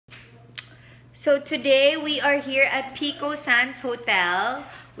So today we are here at Pico Sands Hotel.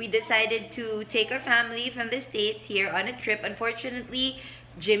 We decided to take our family from the States here on a trip. Unfortunately,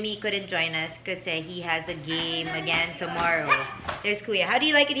 Jimmy couldn't join us because he has a game again tomorrow. There's Kuya. How do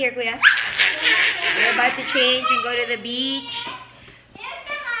you like it here, Kuya? We're about to change and go to the beach.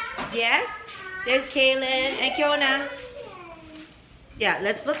 Yes? There's Kaylin and Kiona. Yeah,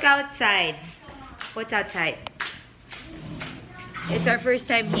 let's look outside. What's outside? It's our first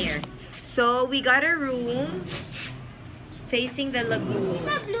time here. So we got a room facing the lagoon. See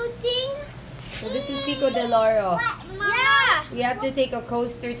the blue thing? So this is Pico de Loro. Yeah. We have to take a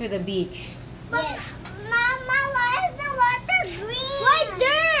coaster to the beach. Yes. Mama, why is the water green? Right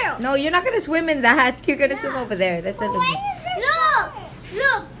there. No, you're not gonna swim in that. You're gonna swim over there. That's a lagoon. Look.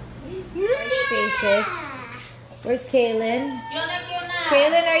 Look. Spacious. Where's Kaylin?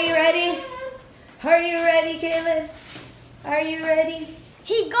 Kaylin, are you ready? Are you ready, Kaylin? Are you ready?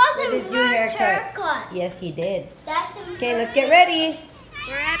 He got a With his new reverse haircut. haircut. Yes, he did. That's Okay, let's get ready.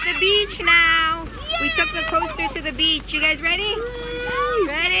 We're at the beach now. We took the coaster to the beach. You guys ready?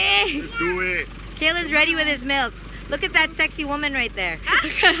 Ready? Do it. Kaylin's ready with his milk. Look at that sexy woman right there.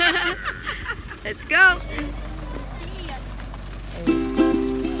 Let's go.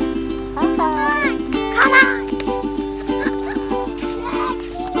 Come on. Come on.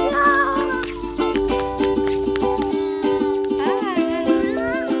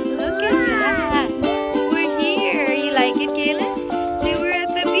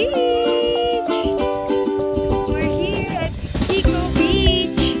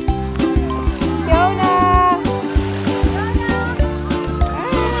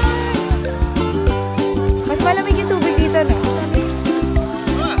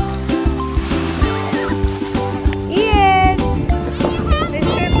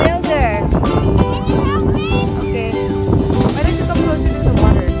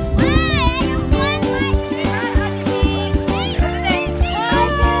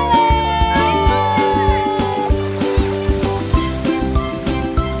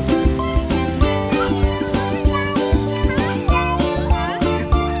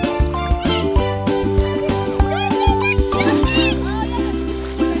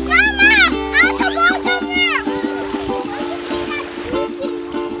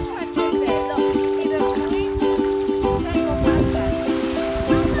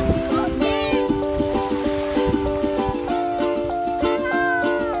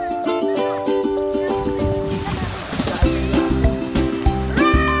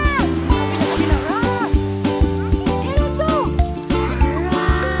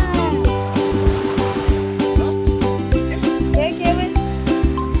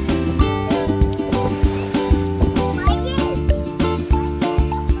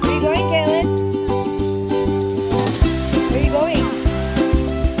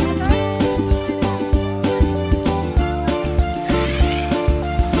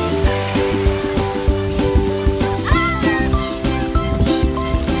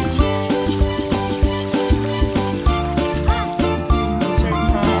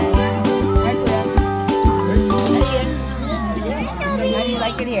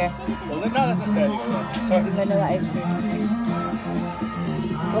 Vanilla ice cream.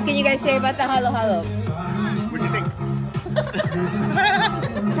 What can you guys say about the halo-halo? What do you think?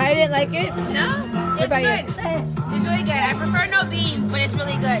 I didn't like it? No, it's good. It's really good. I prefer no beans, but it's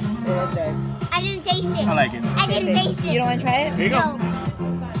really good. I didn't taste it. I like it. I didn't taste it. You don't want to try it? Here you go. No.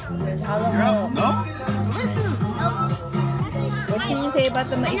 There's You're halo-halo. up. No? Nope. What can you say about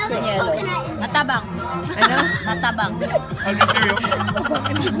the mais con yellow? Matabang. Ano? Matabang. I'll get cereal.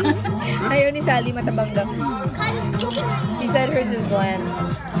 Ayaw ni Sally, matabang daw. She said hers is bland.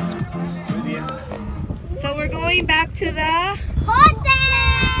 So we're going back to the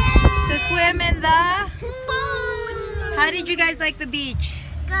to swim in the. How did you guys like the beach?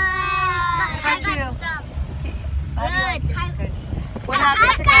 Good. How'd you? Good. What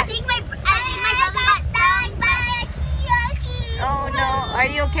happened to I think my brother got stung by a sea. Oh no, are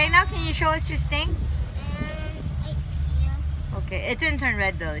you okay now? Can you show us your sting? Okay, it didn't turn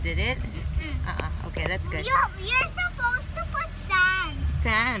red though, did it? Okay, that's good. You're supposed to put sand.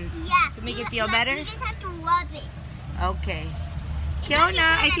 Sand? Yeah. To make it feel better? You just have to rub it. Okay.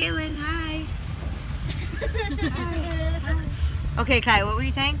 Kiona, Kaylin, hi. Okay, Kai, what were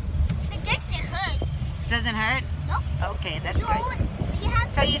you saying? It doesn't hurt. Doesn't hurt? Nope. Okay, that's good.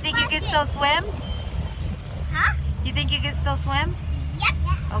 have So you think you can still swim? Huh? You think you can still swim? Yep.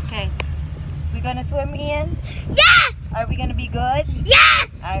 Okay. We gonna swim, Ian? Yes! Are we gonna be good? Yes!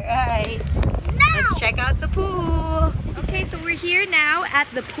 Alright. No! Let's check out the pool. Okay, so we're here now at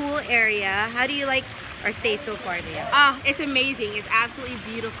the pool area. How do you like our stay so far, Leah? It's amazing. It's absolutely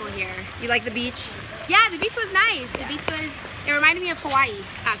beautiful here. You like the beach? Yeah, the beach was nice. The beach was, it reminded me of Hawaii,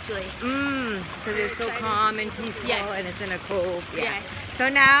 actually. Because it's so calm and peaceful, Yes. and it's in a cove. Yeah. Yes. So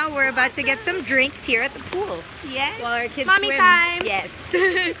now we're about to get some drinks here at the pool. Yes. While our kids Mommy swim. time. Yes.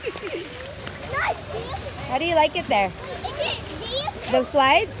 Not deep. How do you like it there? Is it deep? The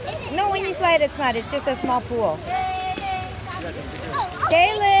slide? No, when you slide it's not. It's just a small pool.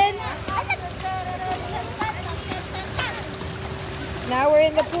 Kaylin! Now we're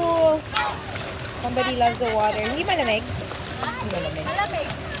in the pool. Somebody loves the water. Hindi malamig. Hindi malamig.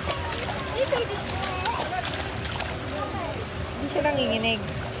 Hindi siya nanginginig.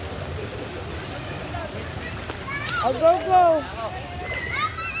 Oh, go, go!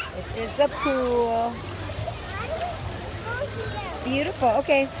 This is the pool. Beautiful.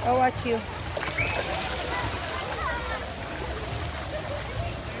 Okay, I'll watch you.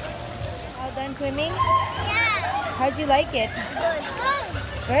 All done swimming? Yeah. How'd you like it? Good.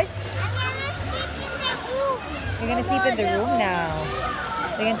 Good? I'm gonna sleep in the room. You're gonna sleep in the room now.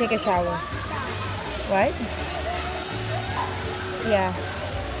 You're gonna take a shower. What? Yeah.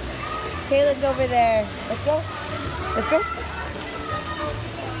 Kaylin's over there. Let's go. Let's go.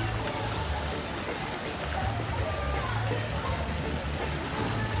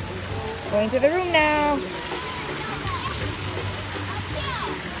 Going to the room now.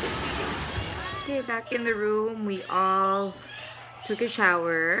 Okay, back in the room. We all took a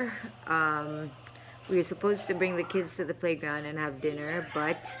shower. We were supposed to bring the kids to the playground and have dinner,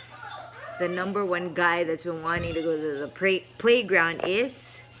 but the #1 guy that's been wanting to go to the playground is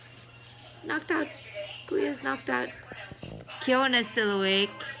knocked out. Kuya's knocked out. Kiona's still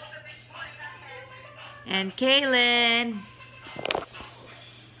awake. And Kaylin.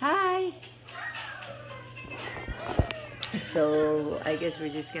 Hi. So I guess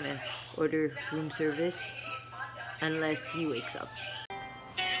we're just gonna order room service unless he wakes up.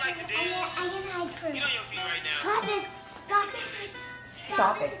 I can hide first. Stop it. Stop it.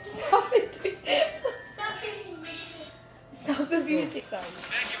 Stop it. Stop it. Stop it. Stop the music song.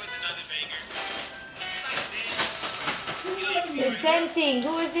 Presenting.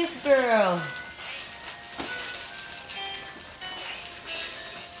 Who is this girl?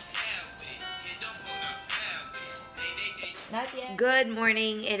 Not yet. Good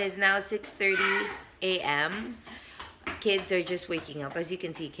morning. It is now 6:30 a.m. Kids are just waking up. As you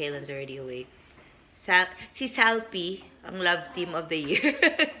can see, Kaylin's already awake. Si Salpi, ang love team of the year.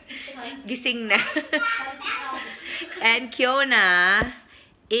 Gising na. And Kiona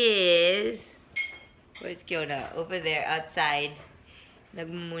is... Where's Kiona? Over there, outside.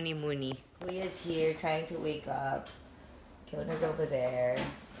 Nagmumuni-muni. Kuya's here trying to wake up. Kiona's over there.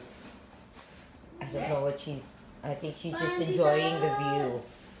 I don't know what she's... I think she's just enjoying the view.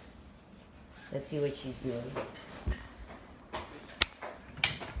 Let's see what she's doing.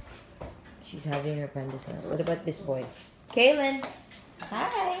 She's having her pandesal. What about this boy? Kaylin!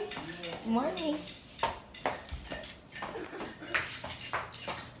 Hi! Morning!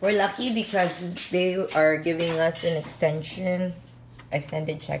 We're lucky because they are giving us an extended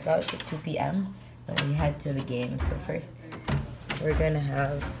checkout at 2 p.m. But we head to the game. So first, we're gonna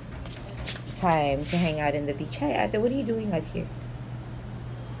have time to hang out in the beach. Hi, Ate. What are you doing out here?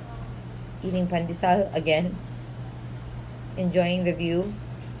 Eating pandesal again? Enjoying the view?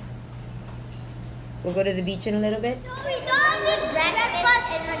 We'll go to the beach in a little bit. We're going with breakfast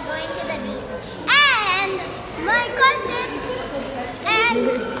and we're going to the beach. And my cousin and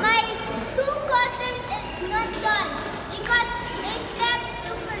my 2 cousins is not done because they slept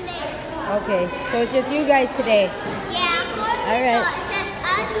super late. Okay, so it's just you guys today. Yeah. All right. It's just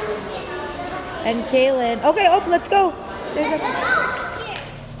us. And Kaylin. Okay, oh, let's go. There's Let's a go. Here.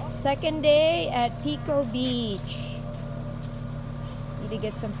 second day at Pico Beach. Need to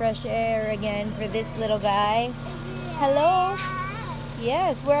get some fresh air again for this little guy. Hello.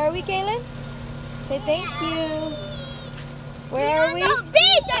 Yes, where are we, Kaylin? Say thank you. Where are we? The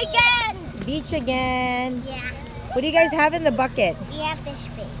beach again. Beach again. Yeah. What do you guys have in the bucket? We have fish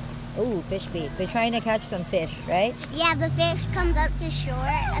bait. Oh, fish bait. We're trying to catch some fish, right? Yeah, the fish comes up to shore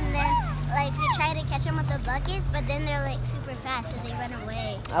and then like we try to catch them with the buckets, but then they're like super fast, so they run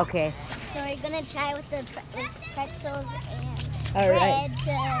away. Okay. So we're gonna try with the pretzels and All right. bread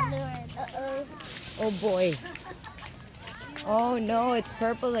to lure. Uh-oh. Oh boy. Oh no, it's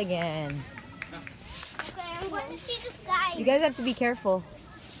purple again. Okay, I'm going to see the sky. You guys have to be careful.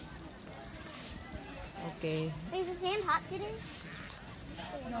 Okay. Is the sand hot today?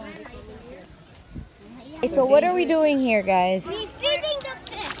 Okay, so what are we doing here, guys? We're feeding the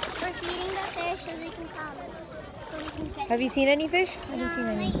fish. We're feeding the fish so they can come. So we can catch Have you seen any fish? I No, haven't seen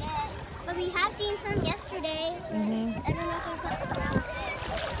any. not yet. But we have seen some yesterday. But I don't know if we put them out.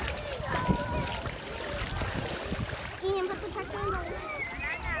 Ian, put the tractor in the way.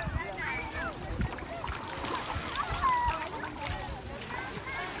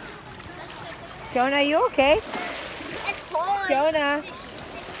 Fiona, are you okay? It's cold. Fiona,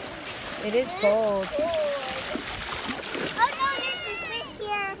 it is cold. Oh no, there's a fish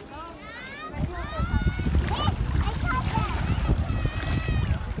here. Hey, I saw that.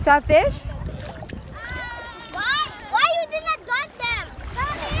 You saw a fish? Why you did not got them?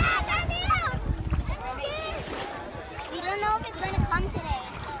 Come here. We don't know if it's going to come today.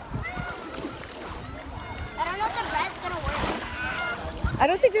 I don't know if the bread's going to work. I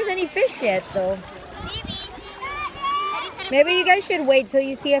don't think there's any fish yet, though. Maybe. Maybe you guys should wait till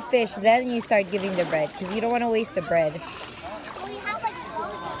you see a fish, then you start giving the bread, because you don't want to waste the bread. Well, we have like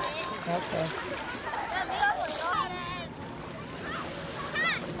loads of it. Okay.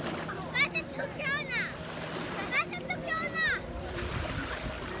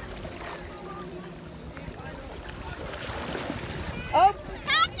 Oops.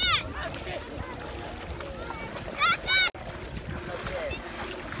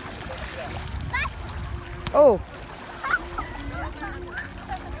 Oh.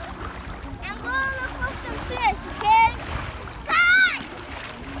 I'm gonna look for some fish, okay?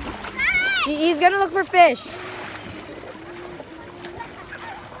 He's gonna look for fish.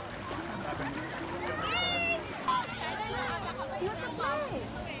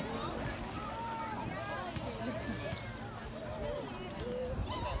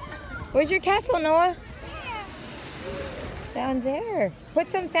 Where's your castle, Noah? Down there. Put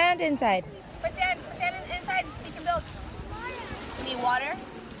some sand inside. Put sand inside so you can build. You need water?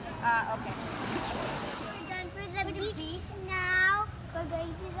 Okay. We're done for the beach now. We're going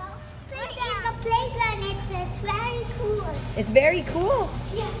to the playground. It's very cool. It's very cool.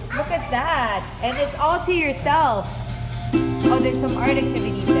 Yeah. Look at that. And it's all to yourself. Oh, there's some art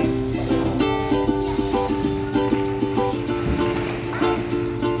activities there.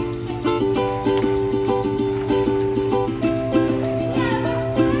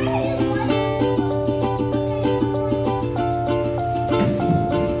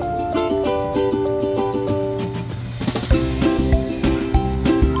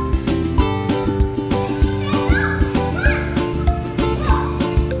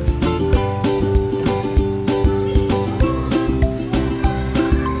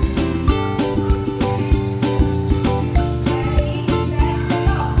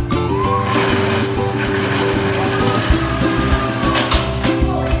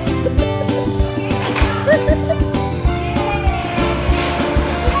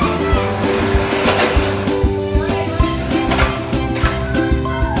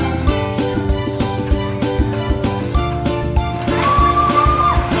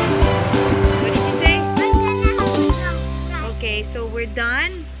 So we're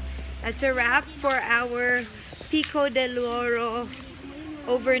done. That's a wrap for our Pico de Loro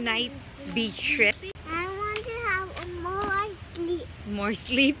overnight beach trip. I want to have more sleep. More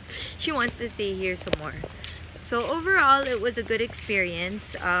sleep. She wants to stay here some more. So overall, it was a good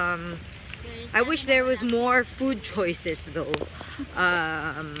experience. I wish there was more food choices though.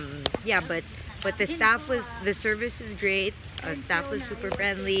 Yeah, but the service is great. Staff was super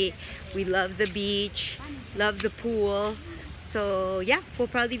friendly. We love the beach, love the pool. So yeah, we'll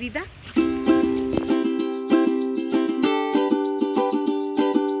probably be back.